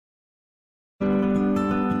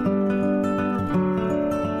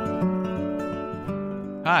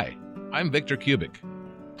Hi, I'm Victor Kubik,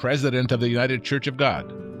 President of the United Church of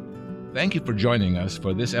God. Thank you for joining us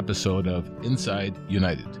for this episode of Inside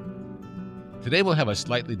United. Today we'll have a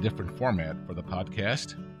slightly different format for the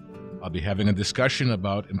podcast. I'll be having a discussion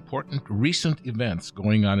about important recent events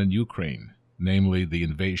going on in Ukraine, namely the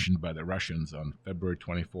invasion by the Russians on February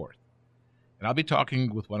 24th. And I'll be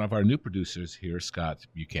talking with one of our new producers here, Scott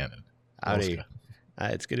Buchanan. Howdy. Hello,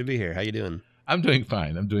 Scott. It's good to be here. How you doing? I'm doing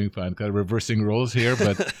fine. Kind of reversing roles here,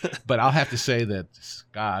 but I'll have to say that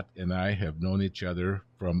Scott and I have known each other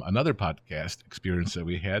from another podcast experience that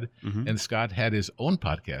we had, and Scott had his own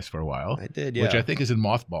podcast for a while. I did, yeah. Which I think is in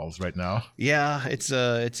mothballs right now. Yeah, it's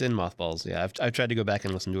in mothballs. Yeah, I've tried to go back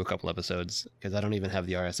and listen to a couple episodes because I don't even have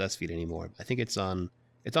the RSS feed anymore. I think it's on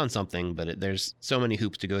something, but there's so many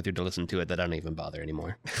hoops to go through to listen to it that I don't even bother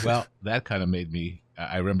anymore. Well, that kind of made me.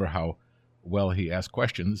 I remember how well he asked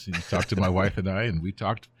questions. He talked to my wife and I, and we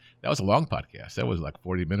talked. That was a long podcast. That was like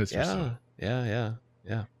 40 minutes or so. Yeah.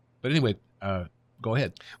 But anyway, go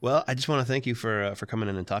ahead. Well, I just want to thank you for coming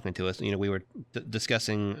in and talking to us. You know, we were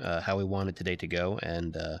discussing how we wanted today to go,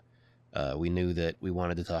 and we knew that we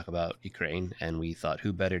wanted to talk about Ukraine, and we thought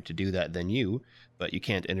who better to do that than you, but you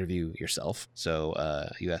can't interview yourself. So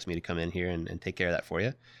you asked me to come in here and take care of that for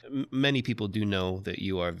you. Many people do know that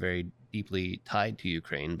you are very deeply tied to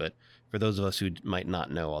Ukraine, but for those of us who might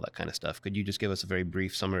not know all that kind of stuff, could you just give us a very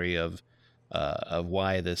brief summary of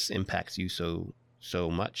why this impacts you so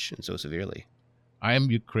much and so severely? I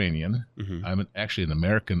am Ukrainian. Mm-hmm. I'm actually an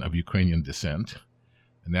American of Ukrainian descent,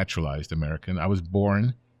 a naturalized American. I was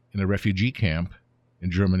born in a refugee camp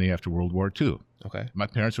in Germany after World War II. Okay. My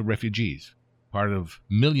parents were refugees, part of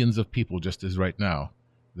millions of people, just as right now,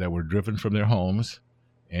 that were driven from their homes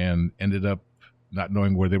and ended up not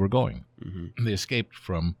knowing where they were going. Mm-hmm. They escaped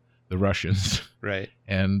from the Russians, right?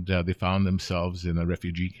 And they found themselves in a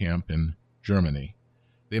refugee camp in Germany.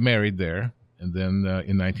 They married there, and then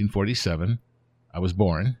in 1947, I was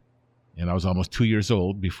born, and I was almost 2 years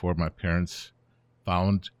old before my parents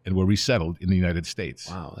found and were resettled in the United States.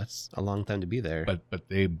 Wow, that's a long time to be there. But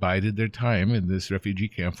they bided their time in this refugee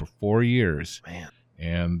camp for 4 years. Man.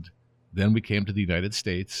 And then we came to the United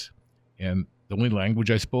States, and the only language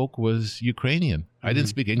I spoke was Ukrainian. Mm-hmm. I didn't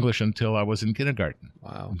speak English until I was in kindergarten.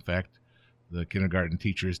 Wow. In fact, the kindergarten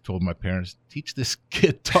teachers told my parents, teach this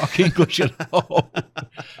kid talk English at home,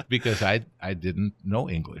 because I didn't know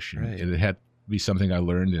English. Right. And it had to be something I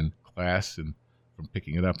learned in class and from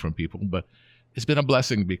picking it up from people. But it's been a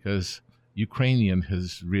blessing because Ukrainian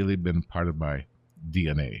has really been part of my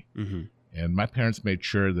DNA. Mm-hmm. And my parents made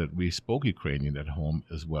sure that we spoke Ukrainian at home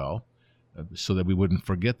as well, so that we wouldn't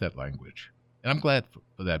forget that language. And I'm glad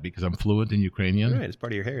for that because I'm fluent in Ukrainian. Right, it's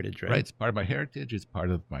part of your heritage, right? Right, it's part of my heritage. It's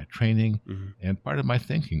part of my training and part of my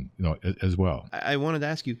thinking, as well. I wanted to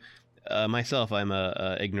ask you, myself, I'm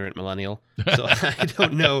a ignorant millennial, so I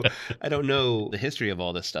don't know the history of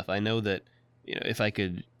all this stuff. I know that, if I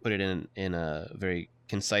could put it in a very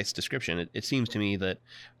concise description, it seems to me that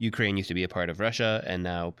Ukraine used to be a part of Russia, and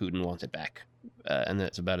now Putin wants it back, and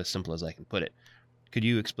that's about as simple as I can put it. Could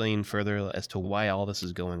you explain further as to why all this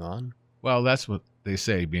is going on? Well, that's what they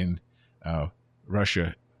say, being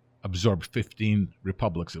Russia absorbed 15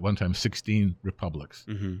 republics, at one time 16 republics.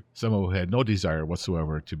 Mm-hmm. Some who had no desire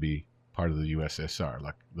whatsoever to be part of the USSR,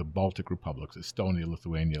 like the Baltic republics, Estonia,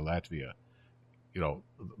 Lithuania, Latvia,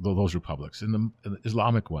 those republics. And the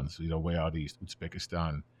Islamic ones, way out east,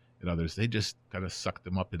 Uzbekistan and others, they just kind of sucked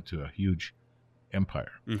them up into a huge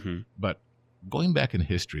empire. Mm-hmm. But going back in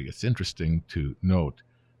history, it's interesting to note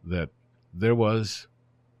that there was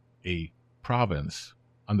a province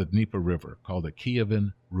on the Dnieper River called the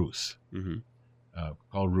Kievan Rus,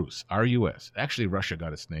 called Rus, R-U-S. Actually, Russia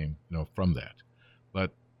got its name, from that.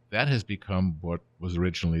 But that has become what was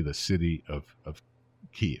originally the city of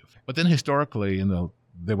Kiev. But then historically,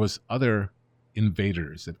 there was other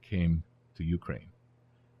invaders that came to Ukraine.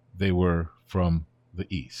 They were from the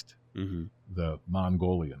east, the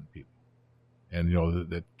Mongolian people. And,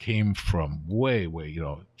 that came from way,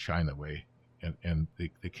 China way. And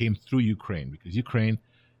they came through Ukraine because Ukraine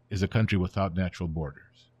is a country without natural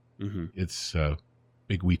borders. Mm-hmm. It's a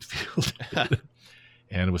big wheat field.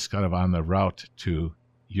 And it was kind of on the route to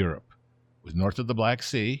Europe. It was north of the Black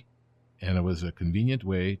Sea, and it was a convenient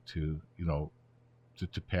way to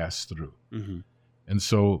pass through. Mm-hmm. And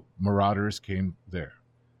so marauders came there.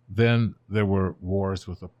 Then there were wars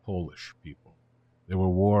with the Polish people. There were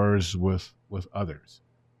wars with others.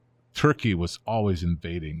 Turkey was always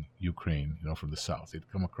invading Ukraine, from the south. They'd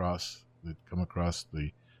come across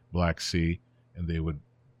the Black Sea, and they would,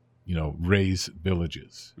 raise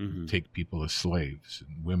villages, take people as slaves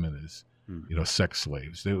and women as, sex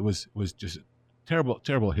slaves. It was just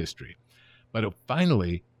terrible history. But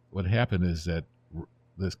finally, what happened is that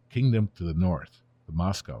this kingdom to the north, the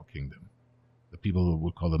Moscow kingdom, the people who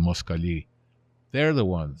would call the Moskali, they're the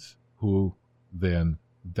ones who then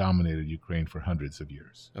dominated Ukraine for hundreds of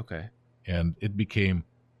years. Okay. And it became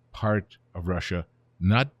part of Russia,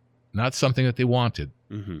 not something that they wanted,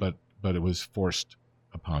 but it was forced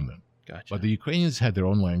upon them. Gotcha. But the Ukrainians had their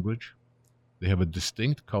own language. They have a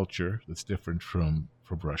distinct culture that's different from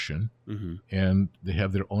Russian, and they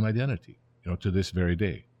have their own identity, to this very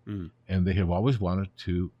day. And they have always wanted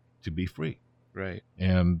to be free. Right.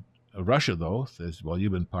 And Russia, though, says, well,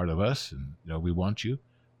 you've been part of us, and we want you.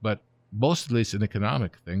 But mostly it's an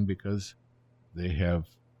economic thing because they have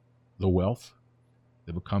the wealth,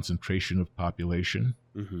 they have a concentration of population,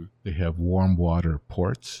 they have warm water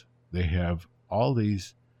ports, they have all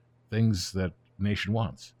these things that nation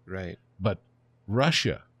wants. Right. But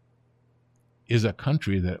Russia is a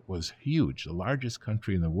country that was huge, the largest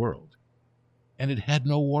country in the world, and it had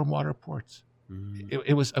no warm water ports.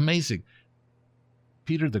 It was amazing.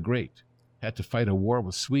 Peter the Great had to fight a war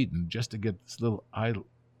with Sweden just to get this little island,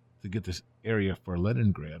 to get this area for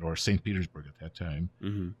Leningrad, or St. Petersburg at that time,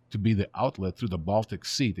 to be the outlet through the Baltic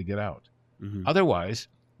Sea to get out. Otherwise,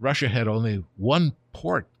 Russia had only one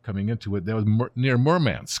port coming into it that was near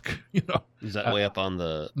Murmansk. Is that way up on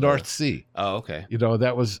the North Sea? Oh, okay.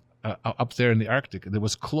 That was up there in the Arctic, and it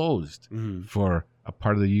was closed for a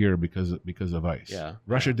part of the year because of ice. Yeah.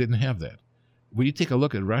 Russia didn't have that. When you take a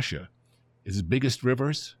look at Russia, its biggest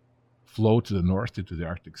rivers flow to the north into the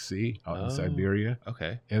Arctic Sea out in Siberia.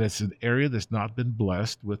 Okay. And it's an area that's not been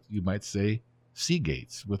blessed with, you might say, sea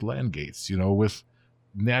gates, with land gates, with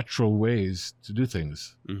natural ways to do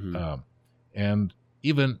things. And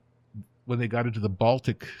even when they got into the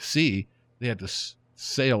Baltic Sea, they had to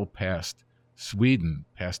sail past Sweden,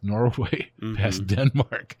 past Norway, past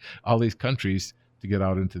Denmark, all these countries to get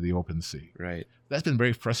out into the open sea. Right. That's been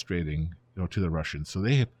very frustrating, to the Russians. So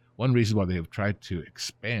they have, one reason why they have tried to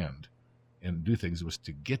expand and do things was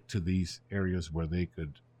to get to these areas where they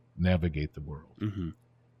could navigate the world.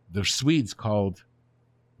 The Swedes called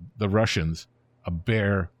the Russians a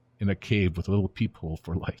bear in a cave with a little peephole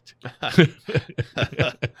for light.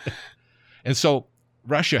 And so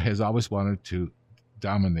Russia has always wanted to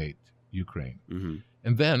dominate Ukraine.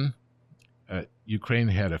 And then Ukraine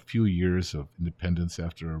had a few years of independence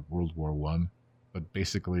after World War I, but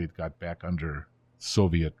basically it got back under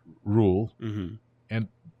Soviet rule. And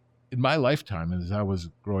in my lifetime, as I was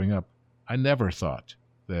growing up, I never thought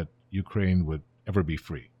that Ukraine would ever be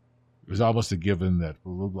free. It was almost a given that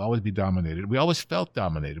we'll always be dominated. We always felt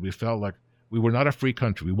dominated. We felt like we were not a free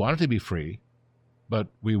country. We wanted to be free, but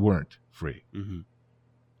we weren't free. And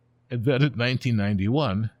then in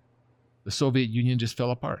 1991, the Soviet Union just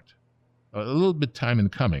fell apart. A little bit time in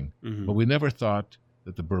coming, but we never thought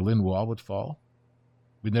that the Berlin Wall would fall.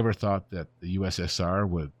 We never thought that the USSR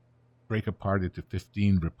would break apart into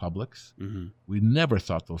 15 republics. We never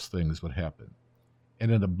thought those things would happen.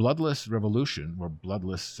 And in a bloodless revolution, or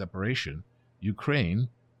bloodless separation, Ukraine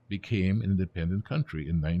became an independent country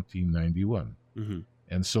in 1991.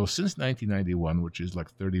 And so since 1991, which is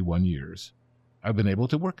like 31 years, I've been able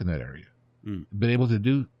to work in that area. Been able to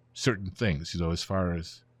do certain things, as far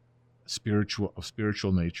as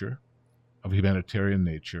spiritual nature, of humanitarian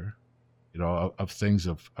nature, of things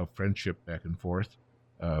of friendship back and forth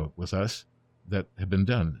with us that have been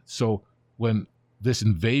done. So when this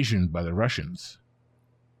invasion by the Russians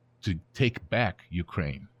to take back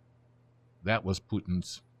Ukraine, that was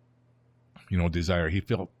Putin's, desire. He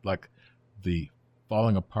felt like the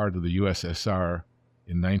falling apart of the USSR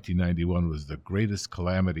in 1991 was the greatest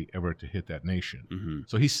calamity ever to hit that nation.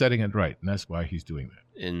 So he's setting it right, and that's why he's doing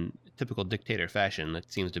that. In typical dictator fashion,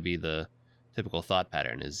 that seems to be the typical thought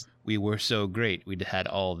pattern, is we were so great, we had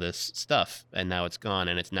all this stuff, and now it's gone,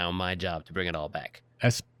 and it's now my job to bring it all back.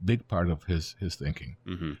 That's a big part of his thinking.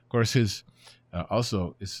 Of course, his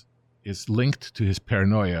also is linked to his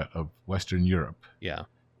paranoia of Western Europe,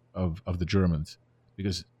 of the Germans,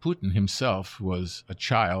 because Putin himself was a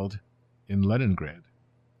child in Leningrad.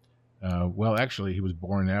 Well, actually, he was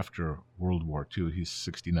born after World War II. He's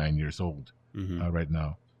 69 years old right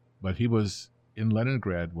now. But he was in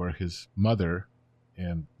Leningrad, where his mother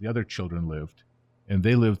and the other children lived, and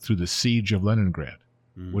they lived through the siege of Leningrad,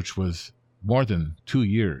 which was more than 2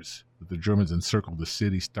 years that the Germans encircled the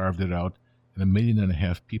city, starved it out, and 1.5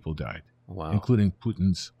 million people died, including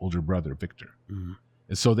Putin's older brother, Victor.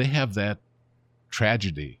 And so they have that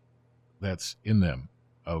tragedy that's in them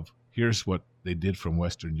of, here's what they did from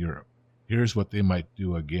Western Europe. Here's what they might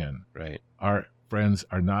do again. Right. Our friends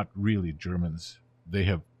are not really Germans. They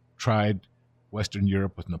have tried Western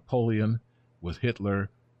Europe with Napoleon. with Hitler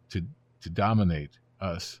to dominate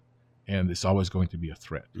us, and it's always going to be a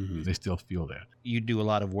threat. Mm-hmm. They still feel that. You do a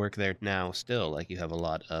lot of work there now still. Like, you have a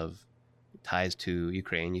lot of ties to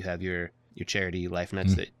Ukraine. You have your charity,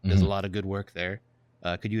 LifeNets, that does a lot of good work there.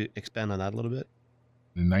 Could you expand on that a little bit?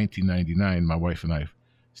 In 1999, my wife and I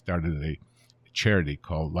started a charity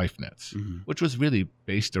called LifeNets, which was really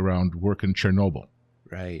based around work in Chernobyl.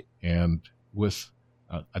 Right. And with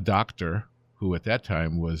a doctor who at that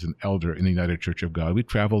time was an elder in the United Church of God, we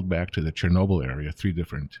traveled back to the Chernobyl area 3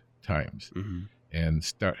 different times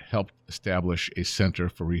and helped establish a center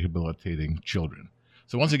for rehabilitating children.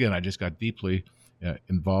 So once again, I just got deeply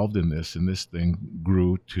involved in this, and this thing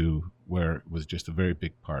grew to where it was just a very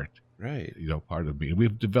big part, right? Part of me. And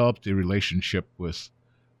we've developed a relationship with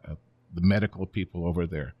the medical people over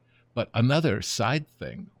there. But another side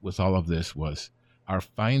thing with all of this was our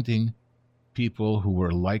finding people who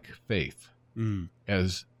were like faith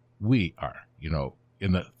as we are,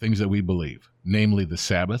 in the things that we believe, namely the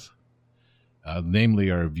Sabbath,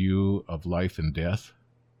 namely our view of life and death,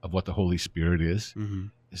 of what the Holy Spirit is,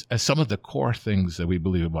 as some of the core things that we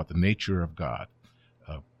believe about the nature of God,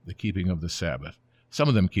 the keeping of the Sabbath. Some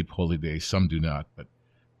of them keep holy days, some do not, but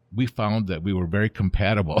we found that we were very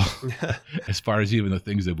compatible as far as even the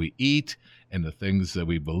things that we eat and the things that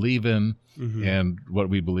we believe in and what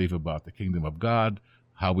we believe about the kingdom of God,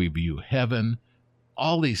 how we view heaven,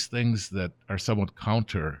 all these things that are somewhat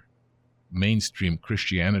counter mainstream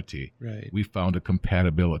Christianity. Right. We found a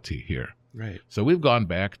compatibility here. Right. So we've gone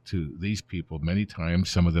back to these people many times.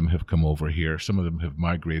 Some of them have come over here. Some of them have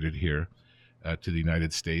migrated here to the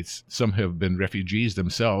United States. Some have been refugees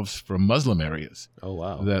themselves from Muslim areas. Oh,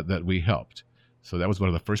 wow. That we helped. So that was one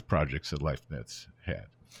of the first projects that LifeNets had.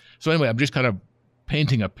 So anyway, I'm just kind of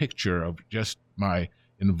painting a picture of just my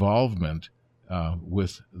involvement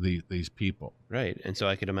with these people. Right. And so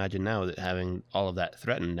I could imagine now that having all of that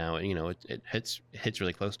threatened now, it hits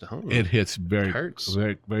really close to home. It hits It hurts.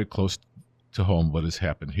 very, very close to home what has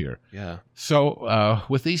happened here. Yeah. So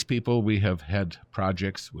with these people, we have had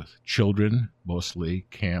projects with children, mostly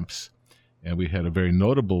camps, and we had a very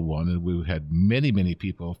notable one, and we had many, many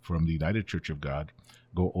people from the United Church of God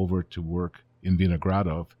go over to work in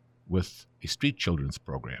Vinogradov with a street children's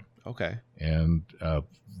program. Okay. And a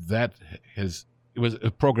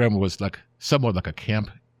program was like somewhat like a camp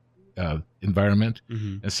environment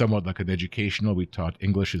and somewhat like an educational. We taught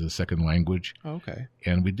English as a second language. Oh, okay.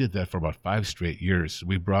 And we did that for about 5 straight years.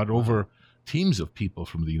 We brought over teams of people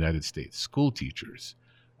from the United States, school teachers,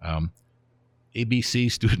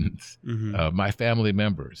 ABC students, my family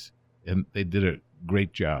members, and they did a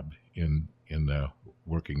great job in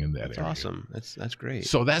working in that area. That's awesome. That's great.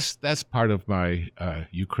 So that's part of my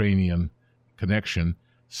Ukrainian connection.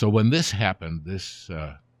 So when this happened, this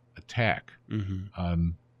attack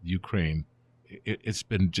on Ukraine, it's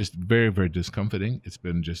been just very, very discomforting. It's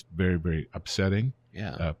been just very, very upsetting,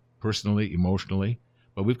 personally, emotionally.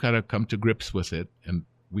 But we've kind of come to grips with it, and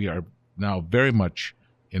we are now very much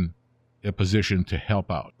in a position to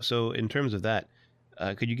help out. So in terms of that,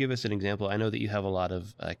 could you give us an example? I know that you have a lot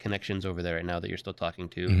of connections over there right now that you're still talking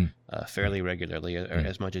to fairly regularly, or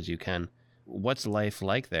as much as you can. What's life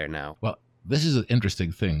like there now? Well, this is an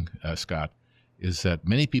interesting thing, Scott, is that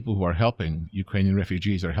many people who are helping Ukrainian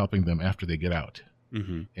refugees are helping them after they get out.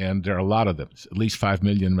 And there are a lot of them, at least 5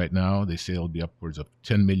 million right now. They say it'll be upwards of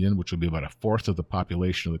 10 million, which will be about 1/4 of the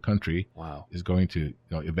population of the country is going to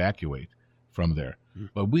evacuate from there.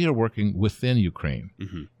 But we are working within Ukraine.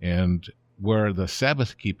 And where the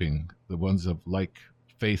Sabbath keeping, the ones of like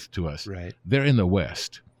faith to us, they're in the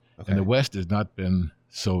West. Okay. And the West has not been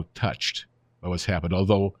so touched by what's happened,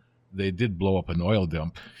 although they did blow up an oil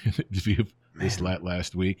dump this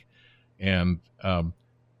last week. And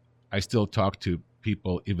I still talk to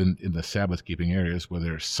people even in the Sabbath keeping areas where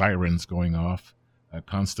there's sirens going off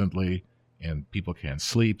constantly, and people can't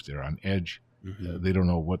sleep. They're on edge. They don't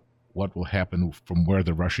know what will happen from where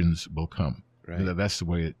the Russians will come. That's the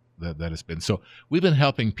way that it's been. So we've been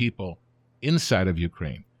helping people inside of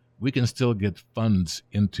Ukraine. We can still get funds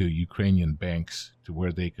into Ukrainian banks to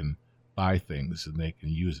where they can buy things and they can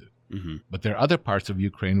use it. But there are other parts of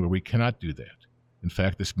Ukraine where we cannot do that. In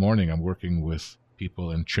fact, this morning I'm working with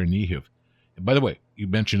people in Chernihiv. And by the way, you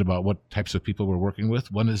mentioned about what types of people we're working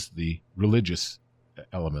with. One is the religious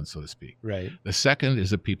element, so to speak. Right. The second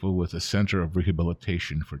is the people with a center of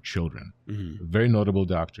rehabilitation for children. Very notable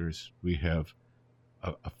doctors. We have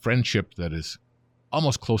a friendship that is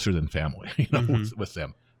almost closer than family, with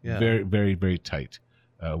them. Very, very, very tight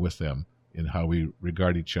with them in how we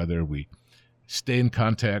regard each other. We stay in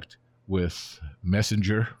contact with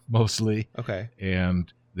Messenger mostly. Okay.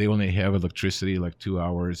 And They only have electricity like 2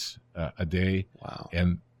 hours a day. Wow.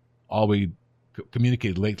 And all we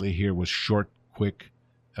communicated lately here was short, quick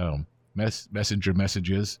messenger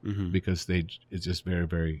messages because it's just very,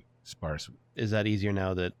 very sparse. Is that easier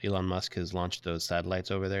now that Elon Musk has launched those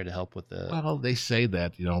satellites over there to help with the? Well, they say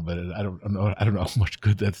that, but I don't know how much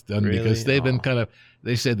good that's done Really? because they've been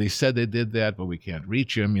they said they did that, but we can't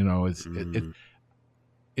reach them.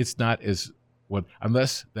 It's not as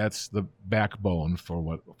unless that's the backbone for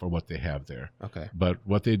what they have there. Okay. But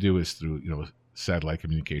what they do is through satellite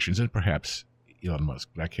communications, and perhaps Elon Musk,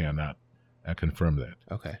 but I cannot confirm that.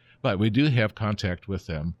 Okay. But we do have contact with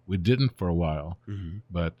them. We didn't for a while,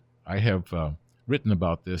 but I have written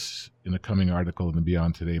about this in a coming article in the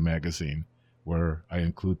Beyond Today magazine, where I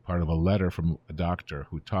include part of a letter from a doctor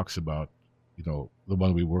who talks about, the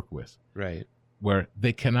one we work with, right, where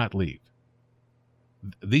they cannot leave.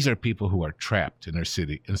 These are people who are trapped in their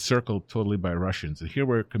city, encircled totally by Russians, and here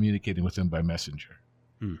we're communicating with them by messenger.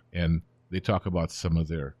 And they talk about some of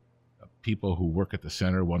their people who work at the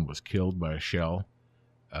center. One was killed by a shell.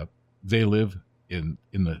 They live in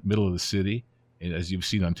the middle of the city, and as you've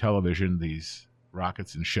seen on television, these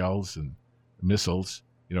rockets and shells and missiles,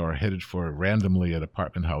 are headed for randomly at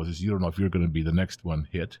apartment houses. You don't know if you're going to be the next one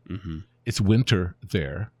hit. It's winter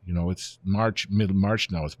there. It's mid-March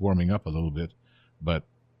now. It's warming up a little bit, but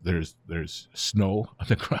there's snow on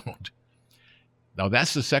the ground. Now,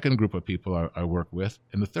 that's the second group of people I work with.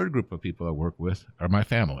 And the third group of people I work with are my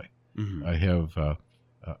family. I have a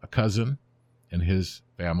cousin and his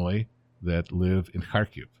family that live in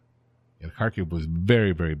Kharkiv. And Kharkiv was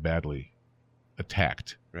very, very badly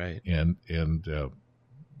attacked. Right. And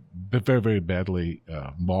very, very badly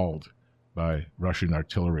mauled by Russian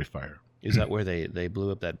artillery fire. Is that where they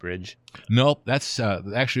blew up that bridge? Nope. That's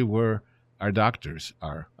actually where our doctors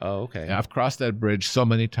are. Oh, okay. I've crossed that bridge so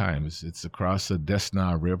many times. It's across the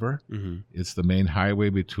Desna River. It's the main highway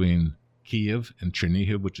between Kyiv and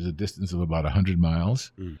Chernihiv, which is a distance of about 100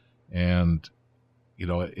 miles. And,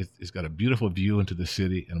 it's got a beautiful view into the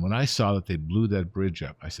city. And when I saw that they blew that bridge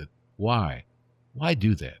up, I said, why? Why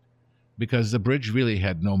do that? Because the bridge really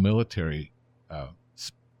had no military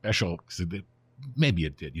special, maybe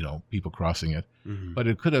it did, people crossing it, but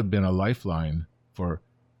it could have been a lifeline for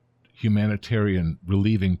humanitarian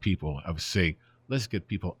relieving people of, say, let's get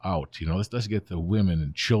people out, let's get the women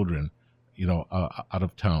and children, out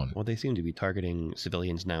of town. Well, they seem to be targeting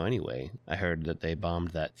civilians now anyway. I heard that they bombed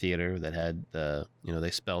that theater that had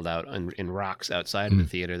they spelled out in rocks outside of the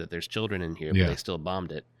theater that there's children in here, but they still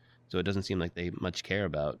bombed it. So it doesn't seem like they much care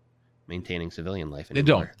about maintaining civilian life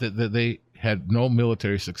anymore. They don't. They had no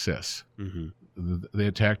military success. They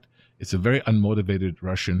attacked. It's a very unmotivated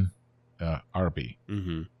Russian army.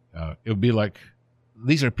 It would be like,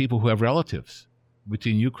 these are people who have relatives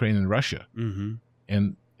between Ukraine and Russia.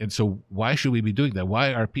 And so why should we be doing that?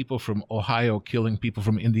 Why are people from Ohio killing people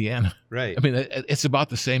from Indiana? Right. I mean, it's about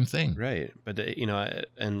the same thing. Right. But,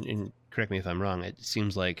 and correct me if I'm wrong, it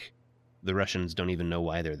seems like the Russians don't even know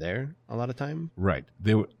why they're there a lot of time. Right.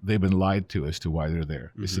 They've been lied to as to why they're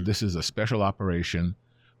there. They said this is a special operation.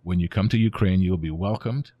 When you come to Ukraine, you'll be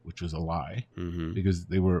welcomed, which was a lie, because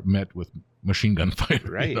they were met with machine gun fire.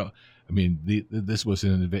 Right. I mean, this was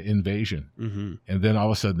an invasion. And then all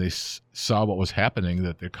of a sudden they saw what was happening,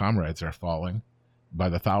 that their comrades are falling by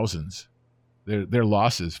the thousands. Their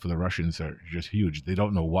losses for the Russians are just huge. They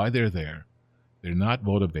don't know why they're there. They're not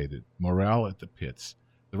motivated. Morale at the pits.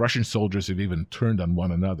 The Russian soldiers have even turned on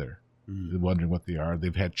one another, wondering what they are.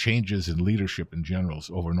 They've had changes in leadership and generals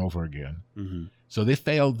over and over again. So they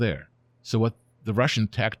failed there. So what the Russian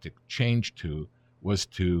tactic changed to was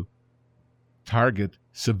to target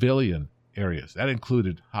civilian areas. That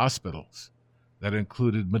included hospitals. That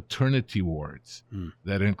included maternity wards.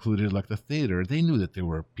 That included, like, the theater. They knew that there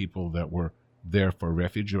were people that were there for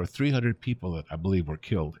refuge. There were 300 people that I believe were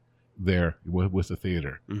killed there with the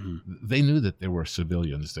theater. They knew that there were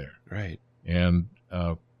civilians there. Right. And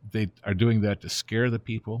they are doing that to scare the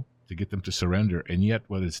people, to get them to surrender. And yet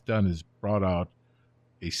what it's done is brought out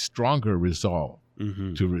a stronger resolve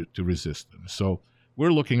to resist them. So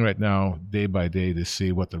we're looking right now, day by day, to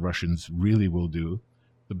see what the Russians really will do.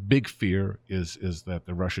 The big fear is that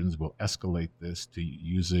the Russians will escalate this to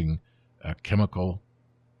using chemical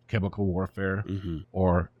warfare,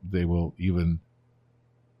 or they will even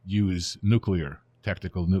use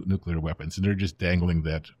tactical nuclear weapons, and they're just dangling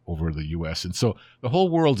that over the U.S. And so the whole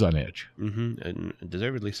world's on edge. And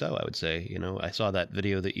deservedly so, I would say. I saw that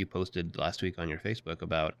video that you posted last week on your Facebook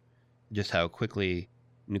about just how quickly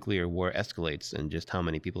nuclear war escalates and just how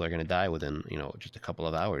many people are going to die within, just a couple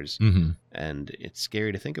of hours. And it's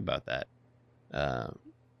scary to think about that.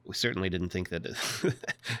 we certainly didn't think that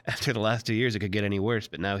after the last 2 years it could get any worse,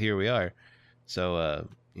 but now here we are. So,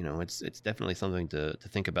 it's definitely something to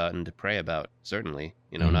think about and to pray about, certainly,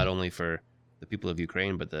 not only for the people of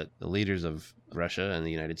Ukraine, but the leaders of Russia and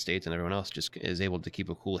the United States and everyone else just is able to keep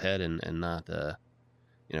a cool head and not,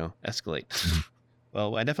 escalate.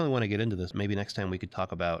 Well, I definitely want to get into this. Maybe next time we could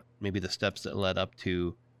talk about maybe the steps that led up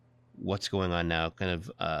to what's going on now. Kind of,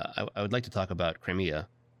 I would like to talk about Crimea,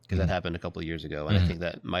 because that happened a couple of years ago, and I think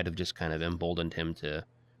that might have just kind of emboldened him to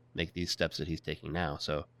make these steps that he's taking now.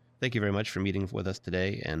 So thank you very much for meeting with us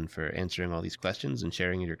today and for answering all these questions and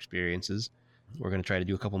sharing your experiences. We're going to try to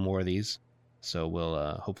do a couple more of these, so we'll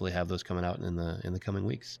hopefully have those coming out in the coming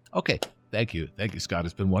weeks. Okay. Thank you, Scott.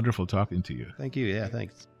 It's been wonderful talking to you. Thank you. Yeah,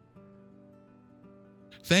 thanks.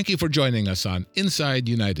 Thank you for joining us on Inside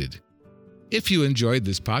United. If you enjoyed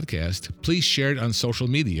this podcast, please share it on social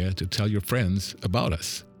media to tell your friends about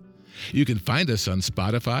us. You can find us on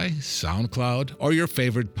Spotify, SoundCloud, or your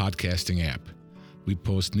favorite podcasting app. We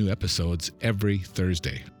post new episodes every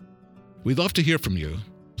Thursday. We'd love to hear from you.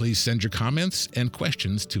 Please send your comments and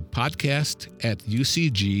questions to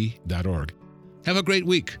podcast@ucg.org. Have a great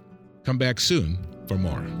week. Come back soon for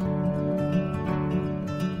more.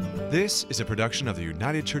 This is a production of the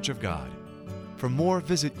United Church of God. For more,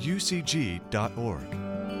 visit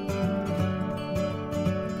ucg.org.